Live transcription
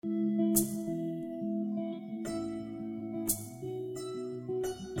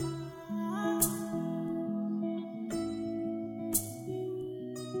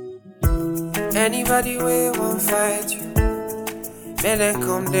Anybody way won't fight you. Men that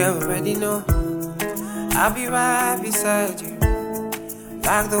come there already know. I'll be right beside you,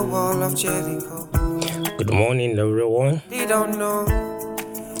 like the wall of Jericho. Good morning, everyone. They don't know.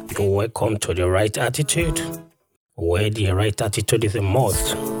 You're welcome to The Right Attitude, where the right attitude is a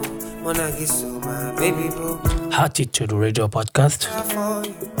must. When I get so my baby boo. Attitude Radio Podcast. For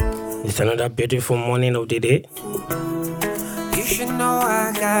you. It's another beautiful morning of the day. You should know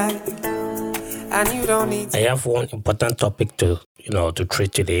I got you, and you don't need I have one important topic to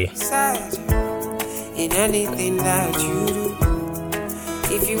treat today. beside you in anything that you do.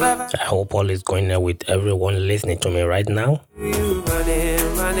 If you ever I hope all is going well with everyone listening to me right now. you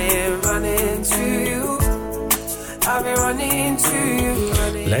running to you, I'll be running to you,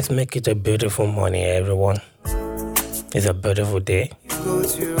 running. Let's make it a beautiful morning, everyone. It's a beautiful day. Go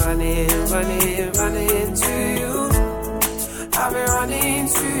to running to you. I'll be running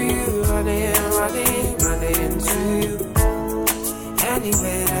to you, running to you.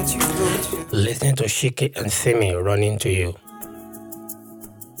 Anywhere that you go to. Listen to Shiki and Simi running to you.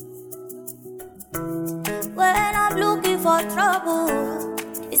 When I'm looking for trouble,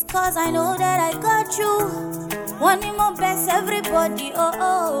 it's cause I know that I got you. Wanting my best, everybody,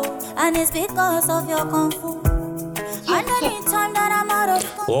 and it's because of your kung fu. And anytime that I'm out of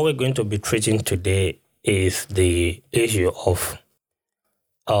control. What we're going to be treating today is the issue of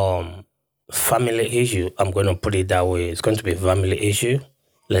family issue. I'm going to put it that way. It's going to be a family issue.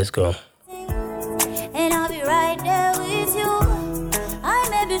 Let's go. And I'll be right there with you. I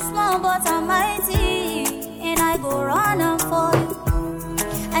may be small, but I'm mighty. And I go running for you.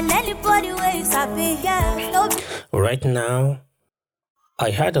 And anybody waves at me, yeah. Right now,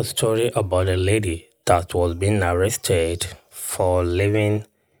 I heard a story about a lady that was being arrested for leaving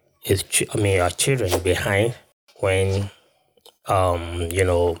her children behind when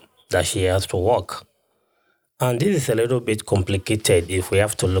that she has to work. And this is a little bit complicated if we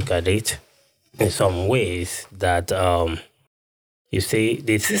have to look at it in some ways that you see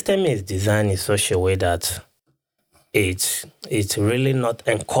the system is designed in such a way that it's really not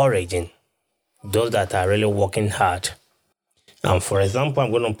encouraging those that are really working hard. And for example,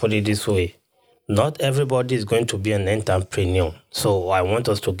 I'm going to put it this way. Not everybody is going to be an entrepreneur. So I want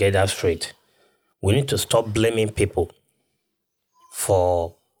us to get that straight. We need to stop blaming people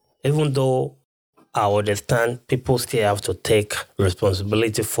for, even though I understand people still have to take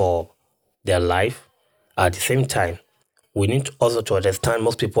responsibility for their life. At the same time, we need also to understand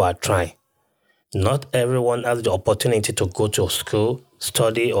most people are trying. Not everyone has the opportunity to go to school,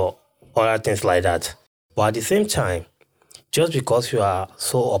 study, or other things like that. But at the same time, just because you are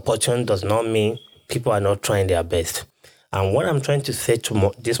so opportune does not mean people are not trying their best. And what I'm trying to say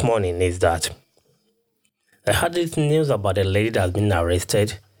this morning is that I heard this news about a lady that has been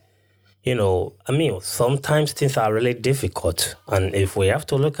arrested. Sometimes things are really difficult. And if we have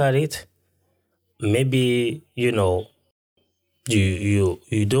to look at it, maybe, you don't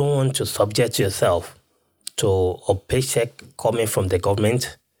want to subject yourself to a paycheck coming from the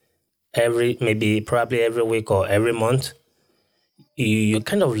government probably every week or every month. You're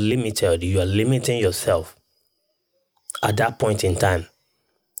kind of limited. You are limiting yourself at that point in time.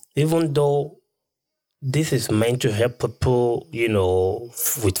 Even though this is meant to help people,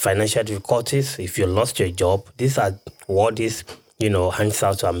 with financial difficulties. If you lost your job, these are what these,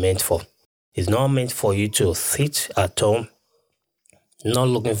 handouts are meant for. It's not meant for you to sit at home, not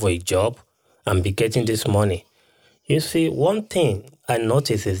looking for a job, and be getting this money. You see, one thing I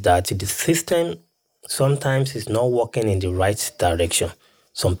notice is that the system sometimes is not working in the right direction.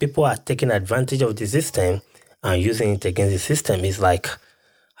 Some people are taking advantage of the system and using it against the system. It's like,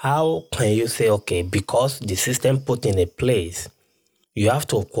 how can you say, okay, because the system put in a place, you have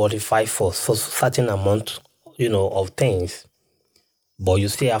to qualify for certain amount, of things, but you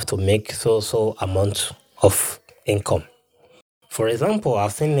still have to make so amount of income. For example,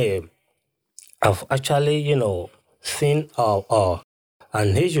 I've actually, seen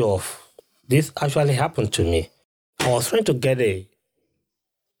an issue of this actually happened to me. I was trying to get a,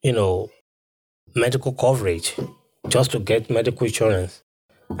 medical coverage just to get medical insurance.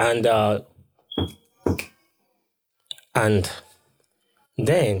 And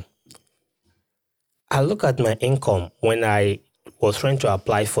then I look at my income when I was trying to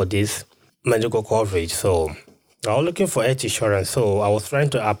apply for this medical coverage. So I was looking for health insurance. So I was trying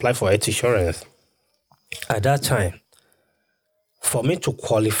to apply for health insurance. At that time, for me to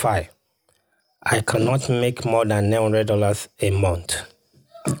qualify, I cannot make more than $900 a month,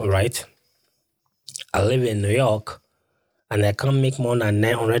 right? I live in New York, and I can't make more than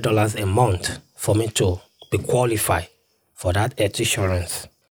 $900 a month for me to be qualified for that health insurance.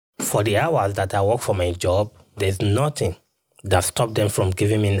 For the hours that I work for my job, there's nothing that stopped them from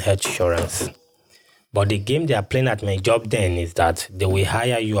giving me health insurance. But the game they are playing at my job then is that they will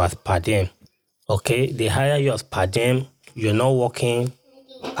hire you as per diem. Okay, they hire you as per diem. You're not working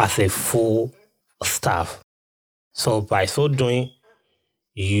as a full staff. So by so doing,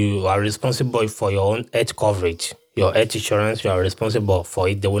 you are responsible for your own health coverage. Your health insurance, you are responsible for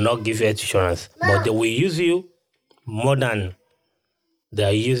it. They will not give you health insurance, but they will use you more than they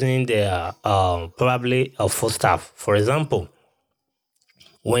are using their probably a full staff. For example,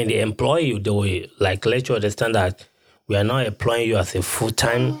 when they employ you, they will let you understand that we are not employing you as a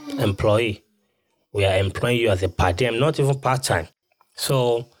full-time employee. We are employing you as a per diem, not even part-time.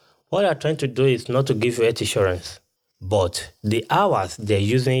 So what they're trying to do is not to give you health insurance, but the hours they're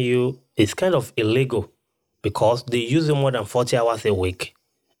using you is kind of illegal because they use you more than 40 hours a week,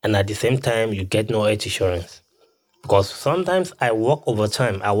 and at the same time, you get no health insurance. Because sometimes I work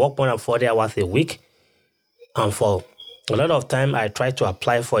overtime. I work more than 40 hours a week, and for a lot of time, I try to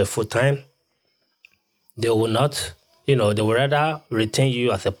apply for a full-time. They will not, they will rather retain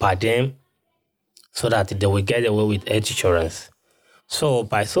you as a per diem so that they will get away with health insurance. So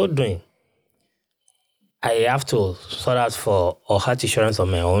by so doing, I have to sort out for a health insurance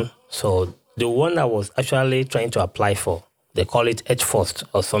on my own. So the one I was actually trying to apply for, they call it H First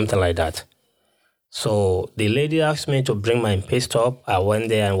or something like that. So the lady asked me to bring my pay stub. I went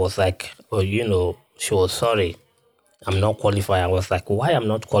there and was like, she was sorry, I'm not qualified. I was like, why I'm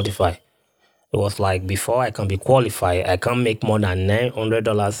not qualified? It was like, before I can be qualified, I can't make more than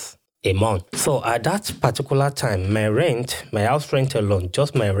 $900 a month. So at that particular time, my house rent alone,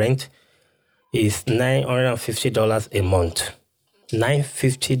 just my rent is $950 a month.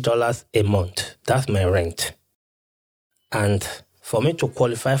 $950 a month. That's my rent. And for me to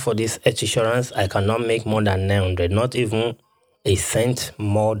qualify for this health insurance, I cannot make more than 900, not even a cent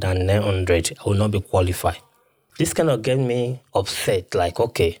more than 900. I will not be qualified. This kind of get me upset. Like,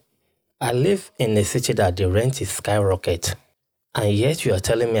 okay, I live in a city that the rent is skyrocket, and yet you are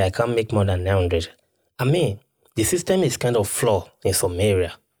telling me I can't make more than 900. I mean, the system is kind of flawed in some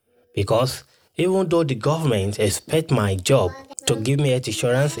area, because even though the government expect my job to give me health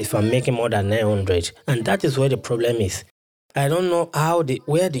insurance if I'm making more than 900, and that is where the problem is. I don't know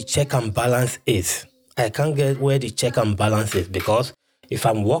where the check and balance is. I can't get where the check and balance is, because if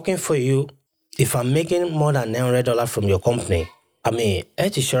I'm working for you, if I'm making more than $900 from your company, I mean,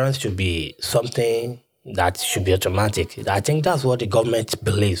 health insurance should be something that should be automatic. I think that's what the government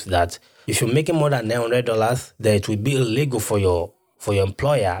believes, that if you're making more than $900, then it will be illegal for your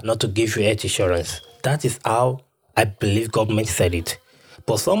employer not to give you health insurance. That is how I believe government said it.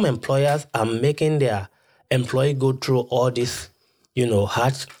 But some employers are making their employee go through all this,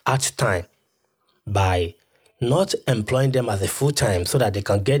 hard time by not employing them as a full-time so that they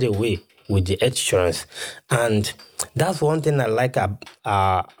can get away with the health insurance. And that's one thing I like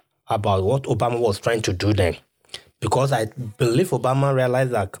about what Obama was trying to do then. Because I believe Obama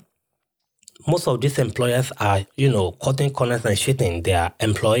realized that most of these employers are, cutting corners and cheating their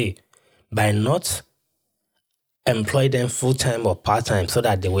employee by not employ them full-time or part-time so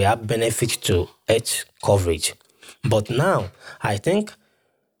that they will have benefit to health coverage. But now, I think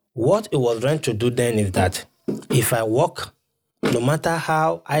what it was trying to do then is that if I work, no matter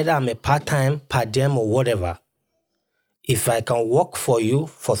how, either I'm a part-time, per diem or whatever, if I can work for you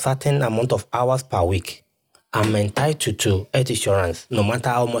for certain amount of hours per week, I'm entitled to health insurance, no matter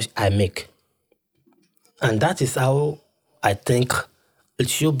how much I make. And that is how I think it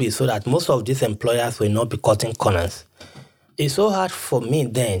should be, so that most of these employers will not be cutting corners. It's so hard for me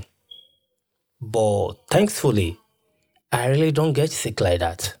then, but thankfully, I really don't get sick like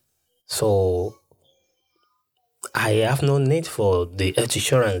that. So I have no need for the health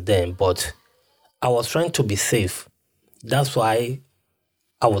insurance then, but I was trying to be safe. That's why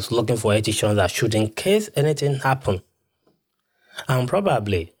I was looking for health insurance that should, in case anything happen. And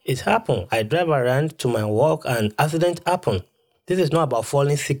probably it happened. I drive around to my work and accident happened. This is not about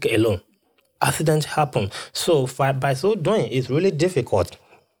falling sick alone. Accident happen. So by so doing, it's really difficult.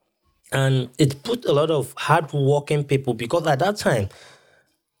 And it put a lot of hard-working people, because at that time,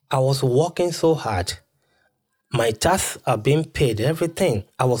 I was working so hard. My tasks are being paid, everything.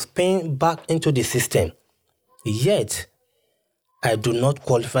 I was paying back into the system. Yet, I do not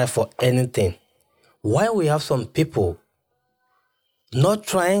qualify for anything. Why we have some people not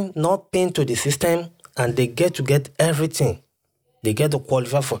trying, not paying to the system, and they get to get everything. They get to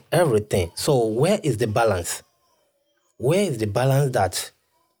qualify for everything. So where is the balance? Where is the balance that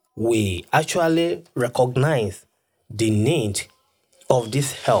we actually recognize the need of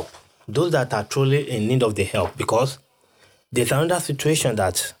this help? Those that are truly in need of the help. Because there's another situation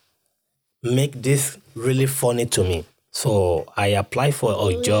that make this really funny to me. So I applied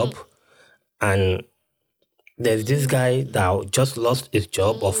for a job, and there's this guy that just lost his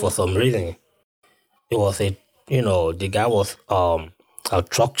job, or for some reason, it was the guy was a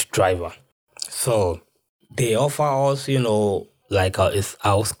truck driver. So they offer us, like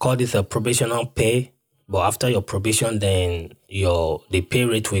I was called this a probational pay, but after your probation, then the pay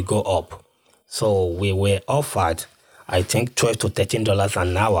rate will go up. So we were offered, I think, $12 to $13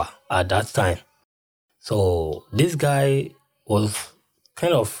 an hour at that time. So this guy was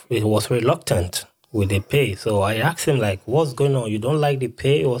he was reluctant with the pay. So I asked him, like, what's going on? You don't like the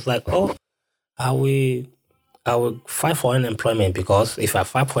pay? He was like, oh, I will fight for unemployment, because if I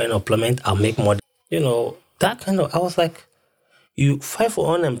fight for unemployment, I'll make more. That I was like, you fight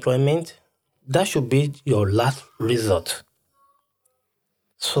for unemployment, that should be your last resort.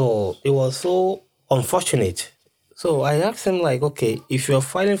 So it was so unfortunate. So I asked him, like, okay, if you're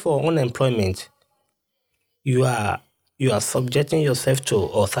fighting for unemployment, you are subjecting yourself to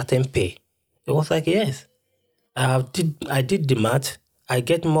a certain pay. It was like, yes, I did the math. I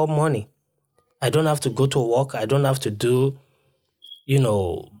get more money. I don't have to go to work. I don't have to do,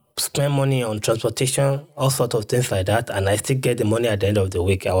 spend money on transportation, all sorts of things like that, and I still get the money at the end of the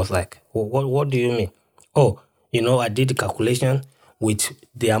week. I was like, what do you mean? Oh, I did the calculation with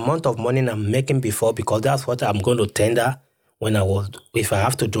the amount of money I'm making before, because that's what I'm going to tender if I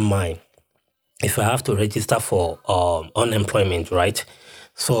have to do mine, if I have to register for unemployment, right?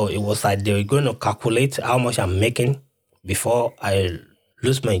 So it was like they were going to calculate how much I'm making before I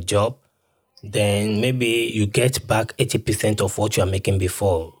lose my job. Then maybe you get back 80% of what you are making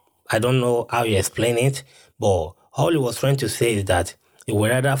before. I don't know how you explain it, but all he was trying to say is that he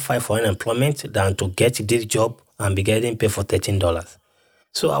would rather fight for unemployment than to get this job and be getting paid for $13.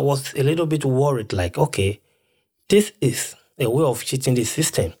 So I was a little bit worried, like, okay, this is a way of cheating the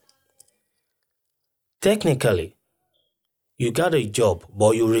system. Technically, you got a job,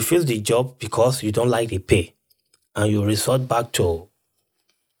 but you refuse the job because you don't like the pay, and you resort back to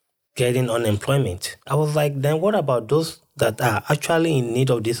getting unemployment. I was like, then what about those that are actually in need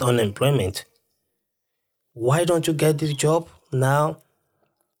of this unemployment? Why don't you get this job now,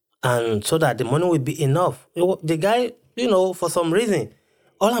 and so that the money will be enough? The guy, for some reason,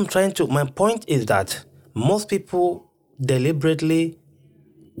 my point is that most people deliberately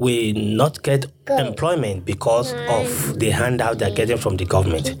will not get employment because of the handout they're getting from the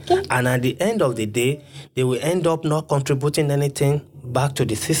government. And at the end of the day, they will end up not contributing anything back to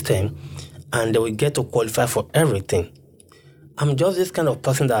the system, and they will get to qualify for everything. I'm just this kind of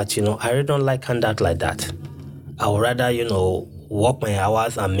person that, I really don't like handout like that. I would rather, work my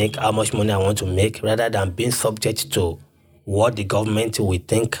hours and make how much money I want to make, rather than being subject to what the government will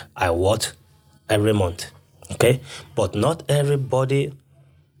think I want every month. Okay? But not everybody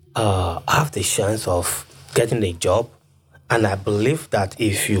have the chance of getting a job. And I believe that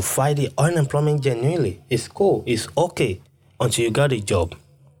if you fight the unemployment genuinely, it's cool, it's okay until you got a job.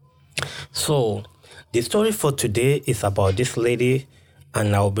 So the story for today is about this lady,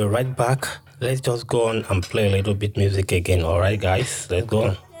 and I'll be right back. Let's just go on and play a little bit music again. All right, guys, let's go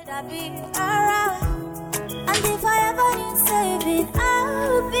on. And if I ever need saving,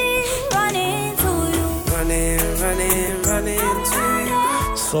 I'll be running to you. Running to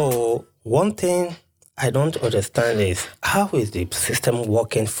you. So one thing I don't understand is, how is the system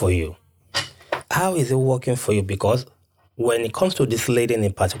working for you? How is it working for you? Because when it comes to this lady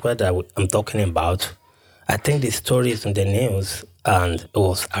in particular that I'm talking about, I think the story is in the news, and it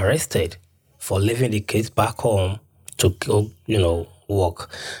was arrested for leaving the kids back home to go, work.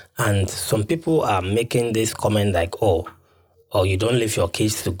 And some people are making this comment like, oh, you don't leave your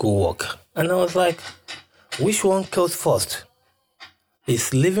kids to go work. And I was like, which one kills first?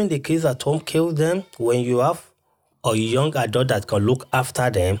 Is leaving the kids at home kill them when you have a young adult that can look after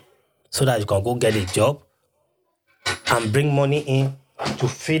them so that you can go get a job and bring money in to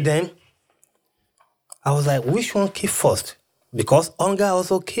feed them? I was like, which one kill first? Because hunger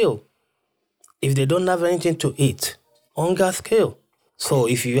also kill. If they don't have anything to eat, hunger kill. So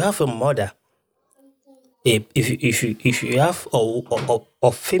if you have a mother, if you have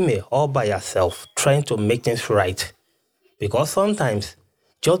a female all by yourself trying to make things right, because sometimes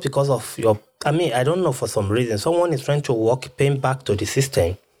just because of I don't know, for some reason, someone is trying to work, paying back to the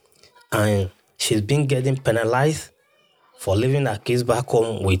system, and she's been getting penalized for leaving her kids back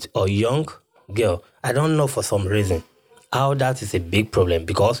home with a young girl. I don't know, for some reason, how that is a big problem,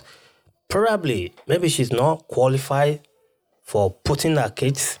 because maybe she's not qualified for putting her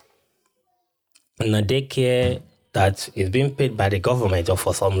kids in a daycare that is being paid by the government, or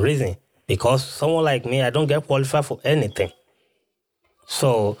for some reason, because someone like me, I don't get qualified for anything.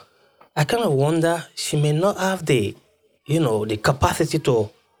 So I kind of wonder she may not have the capacity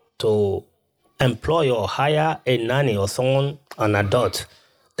to employ or hire a nanny or someone, an adult,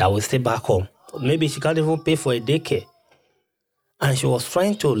 that will stay back home. Maybe she can't even pay for a daycare. And she was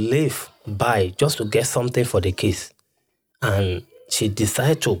trying to live by just to get something for the kids. And she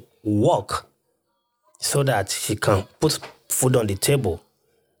decided to work so that she can put food on the table.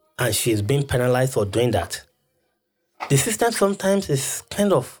 And she's being penalized for doing that. The system sometimes is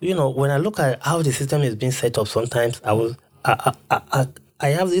kind of, when I look at how the system is being set up, sometimes I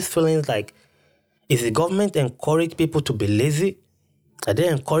have these feelings like, is the government encourage people to be lazy? Are they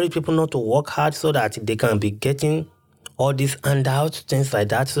encourage people not to work hard so that they can be getting all these handouts, things like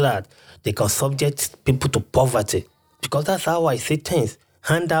that, so that they can subject people to poverty? Because that's how I see things.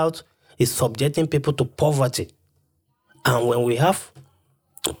 Handout is subjecting people to poverty. And when we have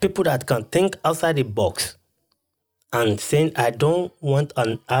people that can think outside the box and saying, I don't want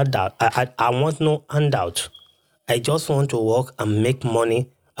an handout, I want no handout. I just want to work and make money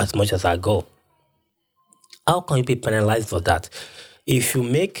as much as I go. How can you be penalized for that? If you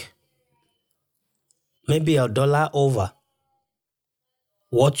make maybe $1 over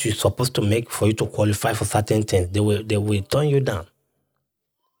what you're supposed to make for you to qualify for certain things, they will turn you down.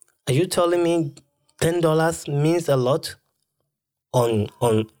 Are you telling me $10 means a lot on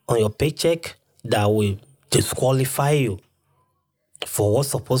your paycheck that will disqualify you for what's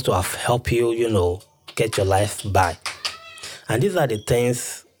supposed to have helped you, get your life by? And these are the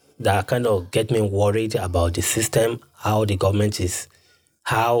things that kind of get me worried about the system, how the government is,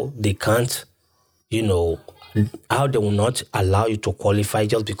 how they can't, how they will not allow you to qualify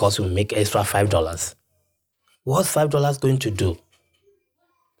just because you make extra $5. What's $5 going to do?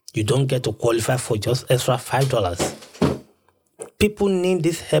 You don't get to qualify for just extra $5. People need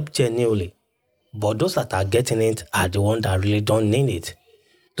this help genuinely, but those that are getting it are the ones that really don't need it.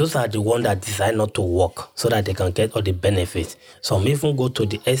 Those are the ones that decide not to work so that they can get all the benefits. Some even go to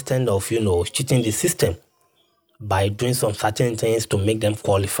the extent of, cheating the system by doing some certain things to make them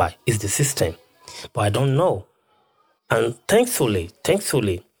qualify. It's the system. But I don't know. And thankfully,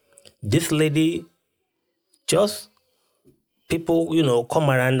 this lady, just people, come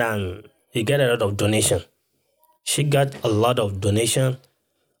around and you get a lot of donation. She got a lot of donation,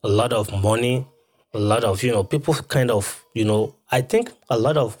 a lot of money, a lot of, people kind of, I think a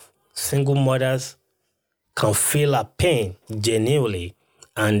lot of single mothers can feel her pain genuinely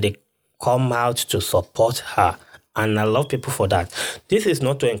and they come out to support her. And I love people for that. This is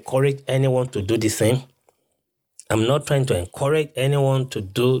not to encourage anyone to do the same. I'm not trying to encourage anyone to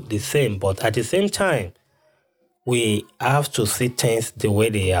do the same, but at the same time, we have to see things the way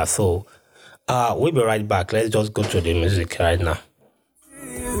they are. So we'll be right back. Let's just go to the music right now.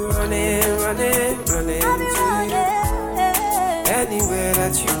 Running anywhere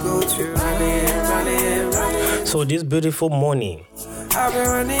that you go to, running. So this beautiful morning, I've been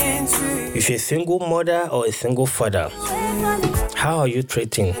running to you. if you're a single mother or a single father, how are you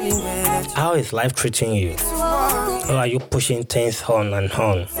treating? How is life treating you? How are you pushing things on and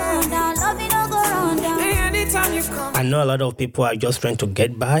on? Anytime you come, I know a lot of people are just trying to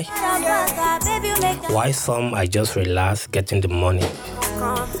get by, while some are just relaxed, getting the money.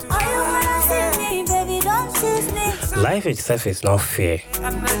 Life itself is not fair.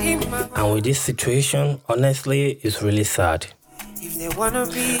 And with this situation, honestly, it's really sad if they wanna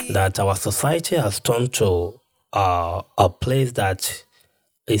be, that our society has turned to a place that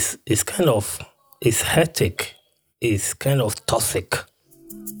is kind of, is hectic, is kind of toxic.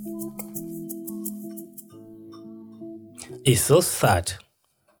 It's so sad,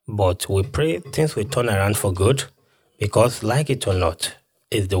 but we pray things will turn around for good, because like it or not,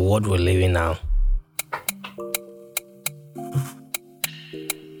 it's the world we're living now.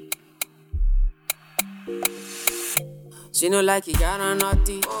 she no like it, got her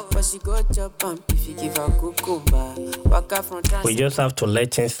naughty, but she go chop if you give her cucumber. Walk out from trans. We just have to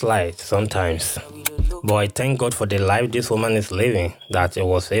let things slide sometimes. But I thank God for the life this woman is living, that it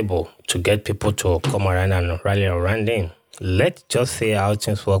was able to get people to come around and rally around him. Let's just see how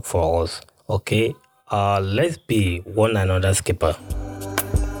things work for us, okay? Let's be one another's keeper.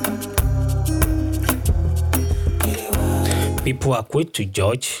 People are quick to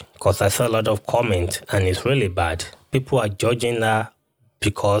judge, because I saw a lot of comments and it's really bad. People are judging her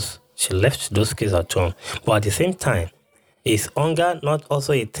because she left those kids at home. But at the same time, is hunger not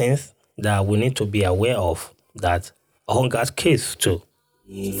also a thing that we need to be aware of, that hunger kills too?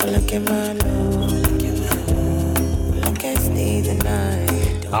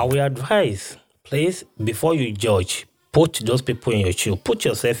 I will advise, please, before you judge, put those people in your shoe. Put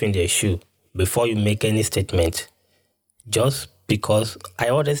yourself in their shoe before you make any statement. Just because I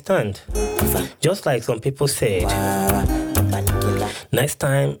understand. Just like some people said, next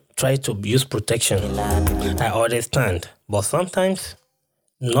time try to use protection. I understand. But sometimes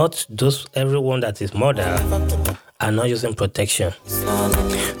not everyone that is murder are not using protection.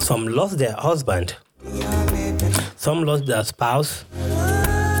 Some lost their husband. Some lost their spouse.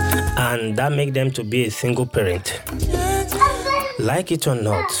 And that make them to be a single parent. Like it or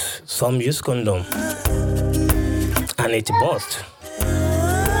not, some use condom and it burst.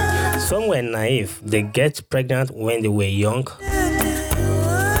 Some were naive. They get pregnant when they were young.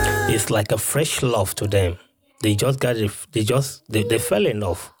 It's like a fresh love to them. They just got it. They fell in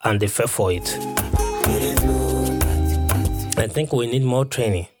love and they fell for it. I think we need more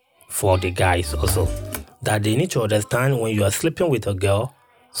training for the guys also. That they need to understand when you are sleeping with a girl,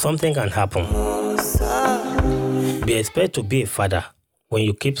 something can happen. Be expected to be a father when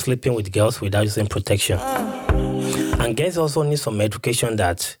you keep sleeping with girls without using protection. And guys also need some education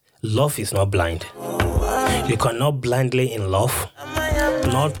that love is not blind. You cannot blindly in love,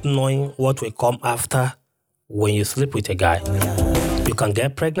 not knowing what will come after when you sleep with a guy. You can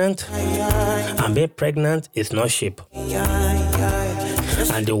get pregnant, and being pregnant is not cheap.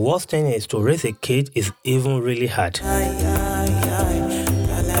 And the worst thing is to raise a kid is even really hard.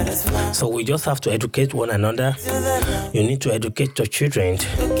 So we just have to educate one another. You need to educate your children.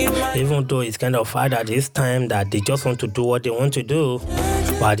 Even though it's kind of hard at this time that they just want to do what they want to do.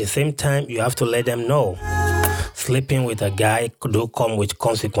 But at the same time, you have to let them know. Sleeping with a guy do come with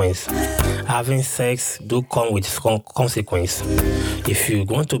consequence. Having sex do come with consequence. If you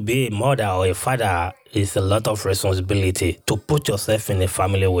want to be a mother or a father, it's a lot of responsibility to put yourself in a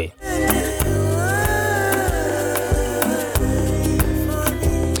family way.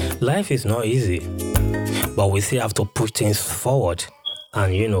 Life is not easy, but we still have to push things forward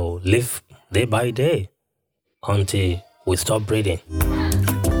and, live day by day until we stop breathing.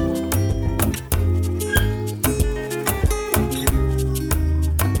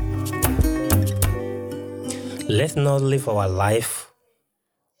 Let's not live our life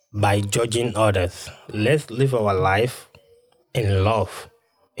by judging others. Let's live our life in love,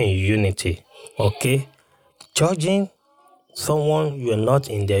 in unity, okay? Judging someone you're not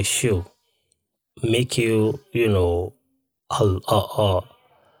in their shoe make you,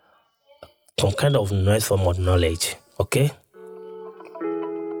 some kind of noise form of knowledge, okay?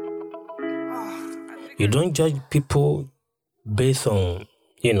 You don't judge people based on,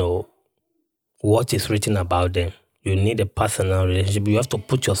 what is written about them. You need a personal relationship. You have to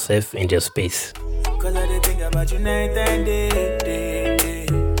put yourself in their space.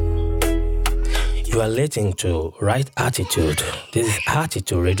 You are listening to Right Attitude. This is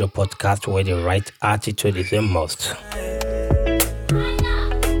Attitude Radio Podcast where the right attitude is a must.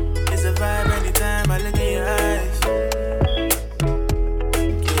 It's a vibe anytime I look in your eyes.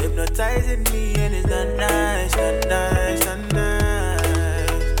 You're hypnotizing me and it's not nice, not nice, not nice.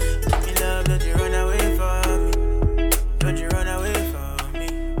 Give me love, don't you run away from me. Don't you run away from me.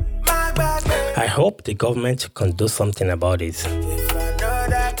 My bad, baby. I hope the government can do something about it.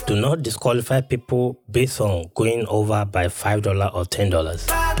 Do not disqualify people based on going over by $5 or $10.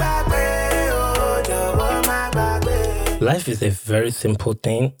 Life is a very simple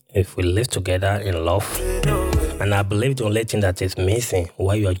thing if we live together in love. And I believe the only thing that is missing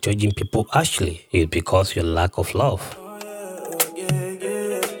while you are judging people actually is because your lack of love.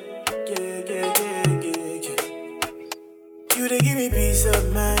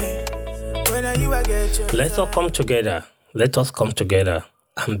 Let's all come together. Let us come together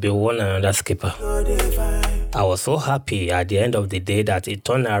and be one another's skipper. I was so happy at the end of the day that it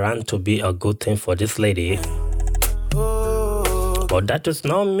turned around to be a good thing for this lady. But that does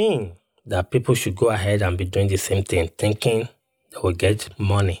not mean that people should go ahead and be doing the same thing, thinking they will get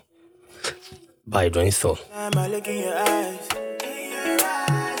money by doing so.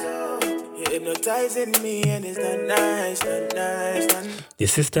 The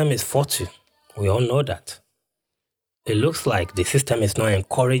system is faulty. We all know that. It looks like the system is not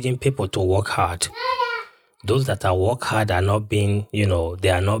encouraging people to work hard. Those that are work hard are not being, they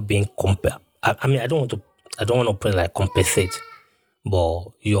are not being I don't want to put it like compensate,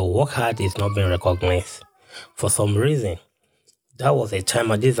 but your work hard is not being recognized. For some reason, that was a time,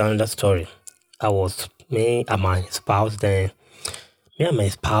 this is another story. Me and my spouse then. Me and my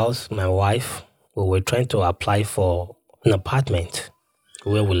spouse, my wife, we were trying to apply for an apartment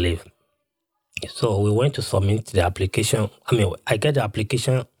where we live. So we went to submit the application. I get the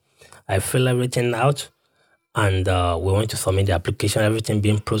application, I fill everything out, and we went to submit the application, everything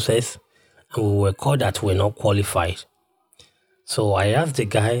being processed, and we were called that we're not qualified. So I asked the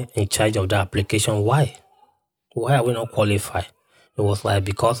guy in charge of the application, why? Why are we not qualified? It was like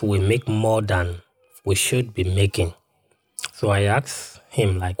because we make more than we should be making. So I asked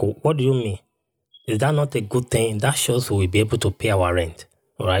him, like, what do you mean? Is that not a good thing? That shows we'll be able to pay our rent,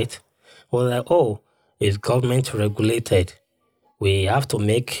 right? Well, like, oh, it's government regulated. We have to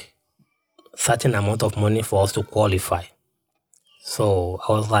make certain amount of money for us to qualify. So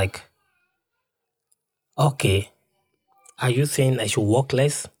I was like, okay, are you saying I should work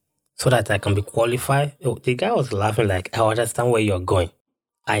less so that I can be qualified? The guy was laughing like, I understand where you're going.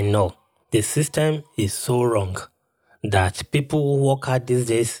 I know the system is so wrong that people who work hard these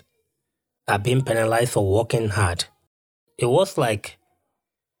days are being penalized for working hard. It was like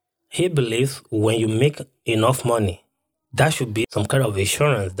he believes when you make enough money, that should be some kind of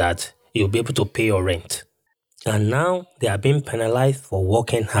assurance that you'll be able to pay your rent. And now they are being penalized for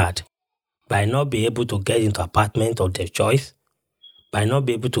working hard by not being able to get into apartment of their choice, by not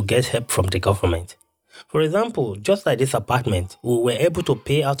being able to get help from the government. For example, just like this apartment, we were able to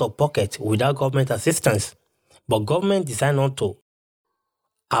pay out of pocket without government assistance, but government decided not to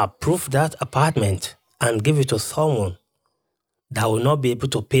approve that apartment and give it to someone that will not be able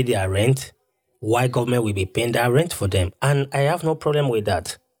to pay their rent, while government will be paying their rent for them. And I have no problem with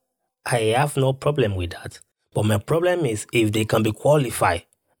that. But my problem is if they can be qualified,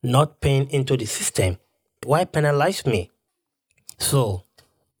 not paying into the system, why penalize me? So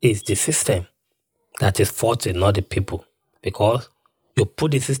it's the system that is faulty, not the people. Because you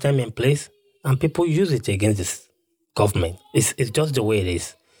put the system in place and people use it against this government. It's just the way it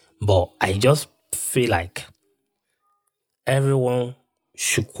is. But I just feel like everyone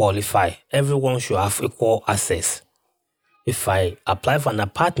should qualify. Everyone should have equal access. If I apply for an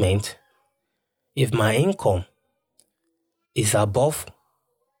apartment, if my income is above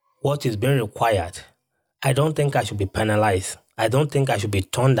what is being required, I don't think I should be penalized. I don't think I should be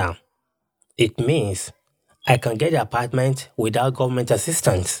turned down. It means I can get the apartment without government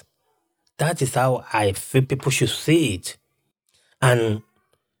assistance. That is how I feel people should see it. And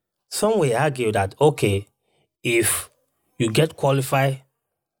some will argue that, okay, if you get qualified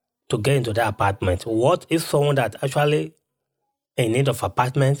to get into that apartment, what if someone that actually in need of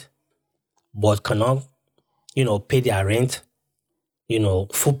apartment but cannot, pay their rent,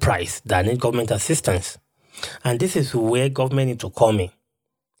 full price, that need government assistance? And this is where government need to come in.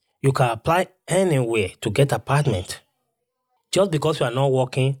 You can apply anywhere to get apartment. Just because you are not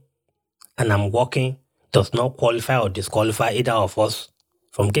working and I'm working does not qualify or disqualify either of us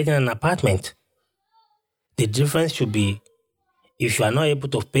from getting an apartment. The difference should be if you are not able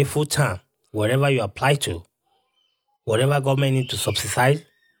to pay full time, wherever you apply to, whatever government need to subsidize,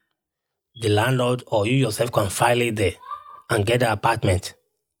 the landlord or you yourself can file it there and get the apartment.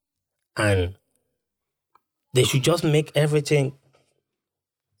 And they should just make everything.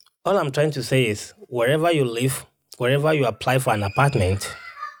 All I'm trying to say is wherever you live, wherever you apply for an apartment,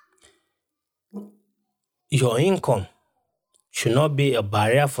 your income should not be a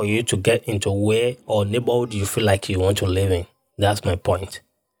barrier for you to get into where or neighborhood you feel like you want to live in. That's my point.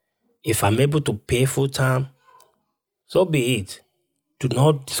 If I'm able to pay full time, so be it. Do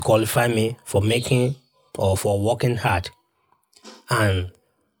not disqualify me for making or for working hard. And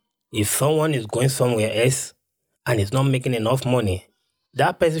if someone is going somewhere else and is not making enough money,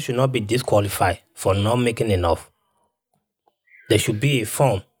 that person should not be disqualified for not making enough. There should be a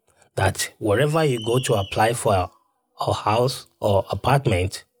form that wherever you go to apply for a house or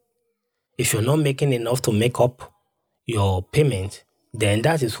apartment, if you're not making enough to make up your payment, then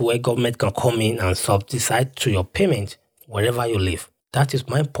that is where government can come in and subsidize to your payment wherever you live. That is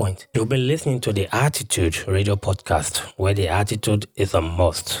my point. You'll be listening to the Attitude Radio Podcast, where the attitude is a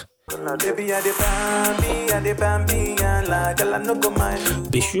must.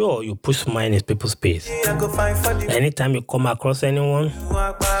 Be sure you put smile in people's face. Anytime you come across anyone,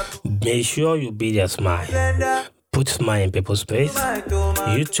 make sure you be their smile. Put smile in people's face.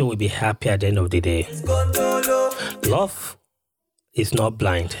 You too will be happy at the end of the day. Love is not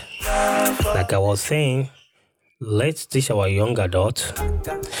blind. Like I was saying, let's teach our young adults,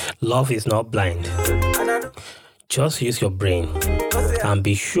 love is not blind. Just use your brain and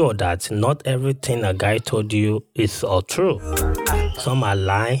be sure that not everything a guy told you is all true. Some are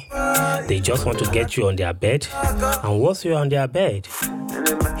lying. They just want to get you on their bed. And once you're on their bed,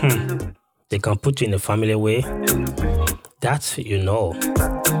 they can put you in a family way. That's,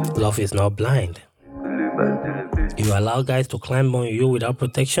 love is not blind. You allow guys to climb on you without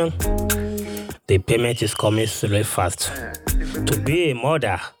protection, the payment is coming really fast. To be a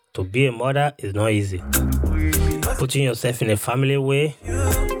mother is not easy. Putting yourself in a family way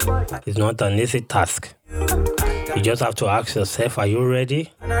is not an easy task. You just have to ask yourself, are you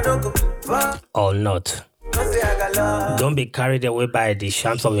ready or not? Don't be carried away by the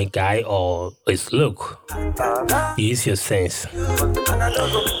charms of a guy or his look. Use your sense.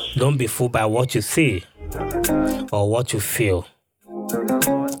 Don't be fooled by what you see or what you feel.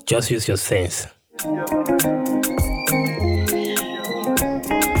 Just use your sense.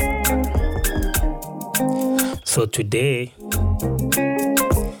 So today,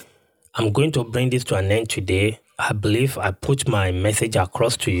 I'm going to bring this to an end today. I believe I put my message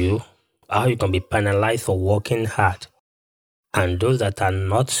across to you, how you can be penalized for working hard. And those that are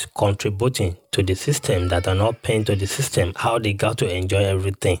not contributing to the system, that are not paying to the system, how they got to enjoy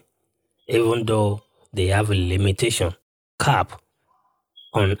everything, even though they have a limitation, cap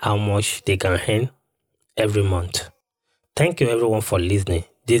on how much they can earn every month. Thank you everyone for listening.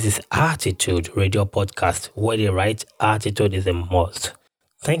 This is Attitude Radio Podcast, where the right attitude is a must.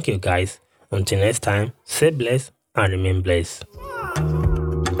 Thank you guys. Until next time, stay blessed and remain blessed.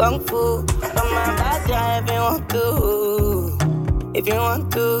 Kung Fu, on my bad, if you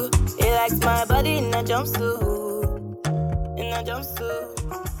want to, he likes my body in a jumpsuit, he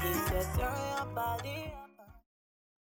said, turn your body.